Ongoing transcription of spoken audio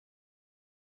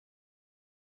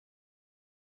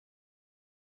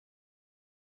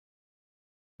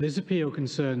This appeal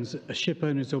concerns a ship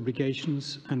owner's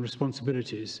obligations and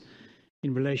responsibilities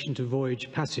in relation to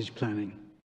voyage passage planning.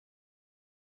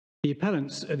 The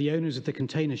appellants are the owners of the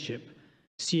container ship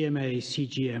CMA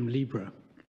CGM LIBRA.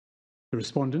 The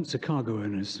respondents are cargo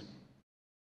owners.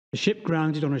 The ship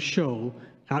grounded on a shoal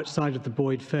outside of the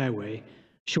buoyed fairway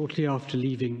shortly after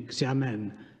leaving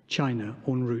Xiamen, China,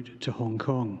 en route to Hong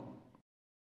Kong.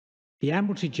 The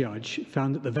Admiralty judge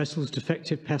found that the vessel's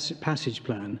defective passage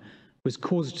plan was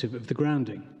causative of the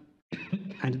grounding,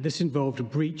 and this involved a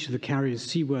breach of the carrier's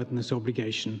seaworthiness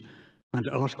obligation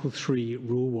under Article 3,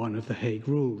 Rule 1 of the Hague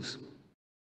Rules.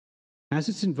 As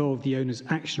it involved the owner's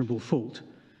actionable fault,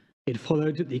 it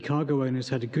followed that the cargo owners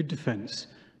had a good defence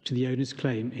to the owner's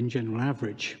claim in general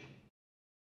average.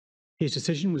 His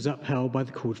decision was upheld by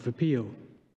the Court of Appeal.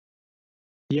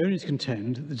 The owners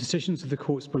contend that the decisions of the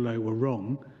courts below were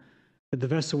wrong, that the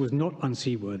vessel was not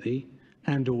unseaworthy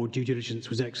and/or due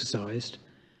diligence was exercised,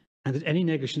 and that any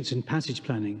negligence in passage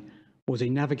planning was a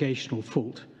navigational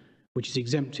fault, which is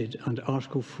exempted under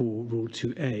Article 4, Rule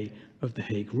 2a of the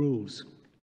Hague Rules.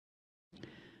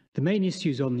 The main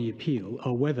issues on the appeal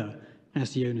are whether,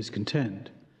 as the owners contend,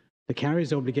 the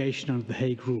carrier's obligation under the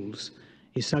Hague Rules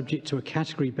is subject to a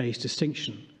category-based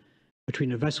distinction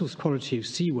between a vessel's quality of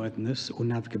seaworthiness or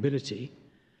navigability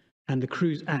and the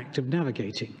crew's act of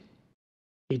navigating.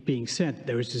 It being said that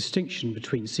there is a distinction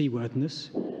between seaworthiness,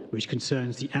 which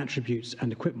concerns the attributes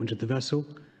and equipment of the vessel,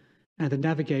 and the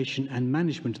navigation and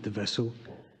management of the vessel,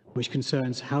 which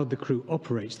concerns how the crew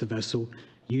operates the vessel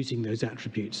using those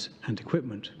attributes and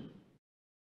equipment.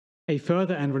 A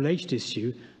further and related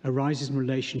issue arises in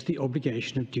relation to the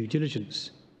obligation of due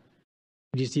diligence.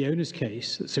 It is the owner's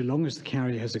case that so long as the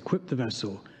carrier has equipped the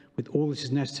vessel with all that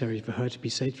is necessary for her to be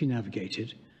safely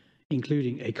navigated,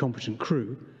 including a competent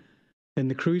crew, then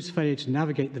the crew's failure to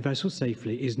navigate the vessel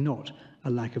safely is not a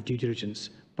lack of due diligence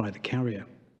by the carrier.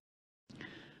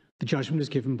 The judgment is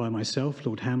given by myself,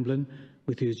 Lord Hamblin,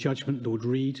 with whose judgment Lord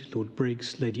Reid, Lord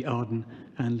Briggs, Lady Arden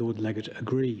and Lord Leggett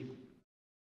agree.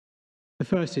 The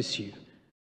first issue: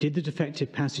 did the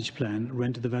defective passage plan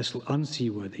render the vessel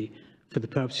unseaworthy for the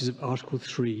purposes of Article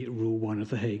 3, Rule 1 of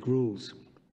the Hague Rules?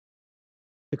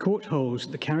 The Court holds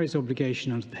that the carrier's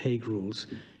obligation under the Hague Rules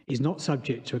is not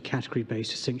subject to a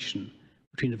category-based distinction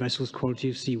between a vessel's quality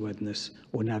of seaworthiness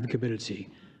or navigability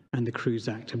and the crew's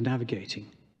act of navigating.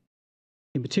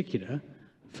 In particular,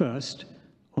 first,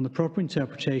 on the proper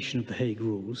interpretation of the Hague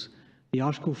Rules, the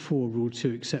Article 4, Rule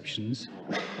 2 exceptions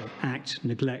of act,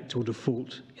 neglect or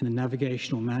default in the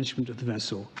navigation or management of the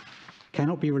vessel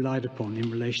cannot be relied upon in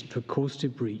relation to a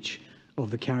causative breach of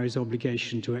the carrier's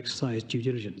obligation to exercise due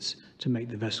diligence to make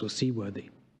the vessel seaworthy.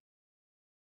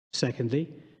 Secondly,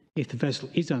 if the vessel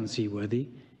is unseaworthy,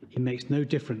 it makes no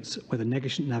difference whether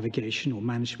negligent navigation or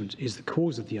management is the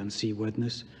cause of the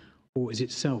unseaworthiness or is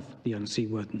itself the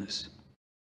unseaworthiness.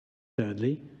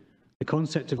 Thirdly, the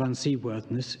concept of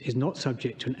unseaworthiness is not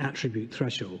subject to an attribute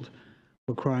threshold,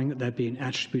 requiring that there be an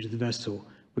attribute of the vessel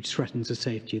which threatens the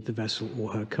safety of the vessel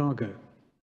or her cargo.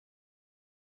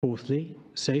 Fourthly,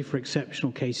 save for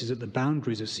exceptional cases at the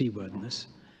boundaries of seaworthiness,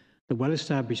 the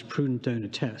well-established prudent owner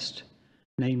test,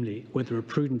 namely whether a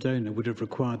prudent owner would have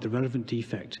required the relevant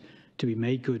defect to be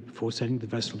made good before sending the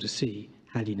vessel to sea,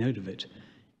 had he known of it,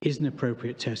 is an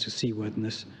appropriate test of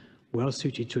seaworthiness, well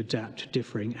suited to adapt to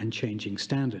differing and changing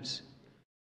standards.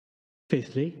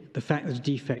 Fifthly, the fact that a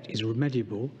defect is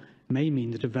remediable may mean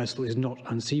that a vessel is not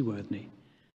unseaworthy,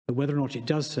 but whether or not it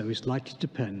does so is likely to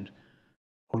depend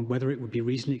on whether it would be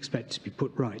reasonably expected to be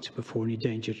put right before any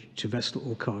danger to vessel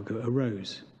or cargo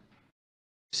arose.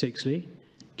 Sixthly,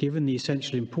 given the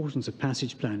essential importance of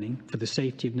passage planning for the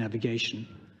safety of navigation,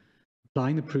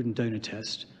 applying the prudent owner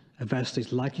test, a vessel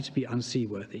is likely to be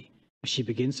unseaworthy if she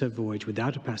begins her voyage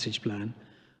without a passage plan,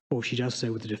 or if she does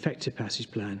so with a defective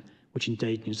passage plan which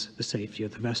endangers the safety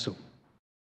of the vessel.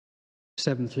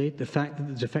 Seventhly, the fact that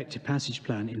the defective passage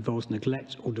plan involves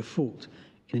neglect or default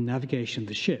in the navigation of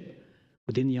the ship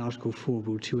within the Article 4,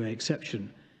 Rule 2a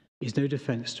exception is no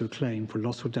defence to a claim for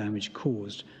loss or damage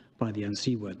caused by the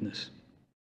unseaworthiness.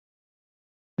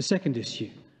 The second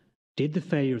issue: did the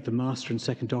failure of the master and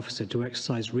second officer to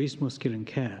exercise reasonable skill and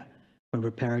care when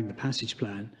preparing the passage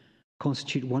plan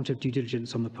constitute want of due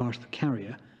diligence on the part of the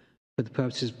carrier for the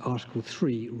purposes of Article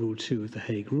 3, Rule 2 of the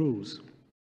Hague Rules?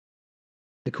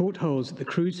 The Court holds that the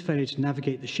crew's failure to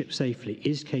navigate the ship safely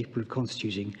is capable of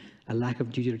constituting a lack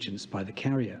of due diligence by the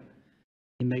carrier.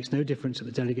 It makes no difference that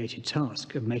the delegated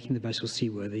task of making the vessel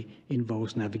seaworthy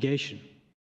involves navigation.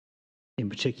 In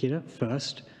particular,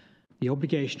 first, the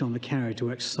obligation on the carrier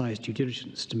to exercise due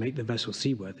diligence to make the vessel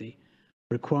seaworthy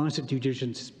requires that due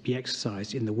diligence be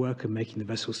exercised in the work of making the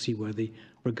vessel seaworthy,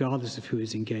 regardless of who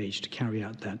is engaged to carry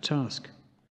out that task.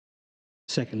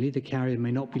 Secondly, the carrier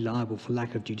may not be liable for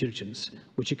lack of due diligence,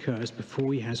 which occurs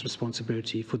before he has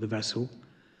responsibility for the vessel,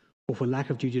 or for lack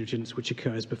of due diligence which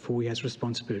occurs before he has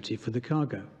responsibility for the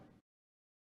cargo.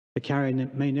 The carrier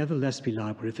may nevertheless be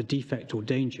liable if a defect or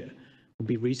danger will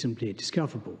be reasonably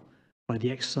discoverable by the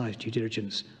exercise of due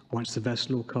diligence once the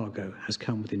vessel or cargo has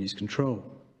come within his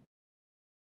control.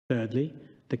 Thirdly,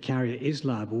 the carrier is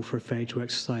liable for a failure to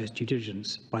exercise due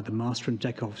diligence by the master and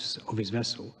deck officer of his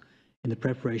vessel in the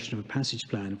preparation of a passage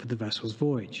plan for the vessel's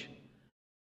voyage.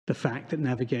 The fact that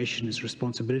navigation is the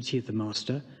responsibility of the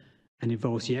master and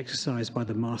involves the exercise by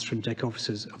the master and deck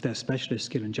officers of their specialist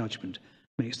skill and judgment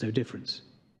makes no difference.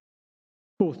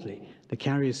 Fourthly, the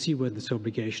carrier's seaworthiness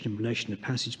obligation in relation to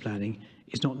passage planning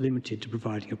is not limited to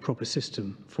providing a proper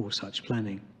system for such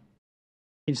planning.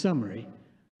 In summary,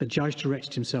 the judge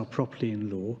directed himself properly in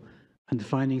law, and the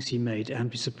findings he made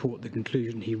amply support the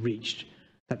conclusion he reached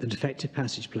that the defective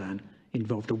passage plan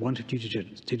involved a want of due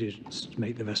diligence to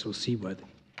make the vessel seaworthy.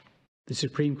 The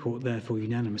Supreme Court therefore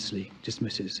unanimously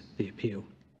dismisses the appeal.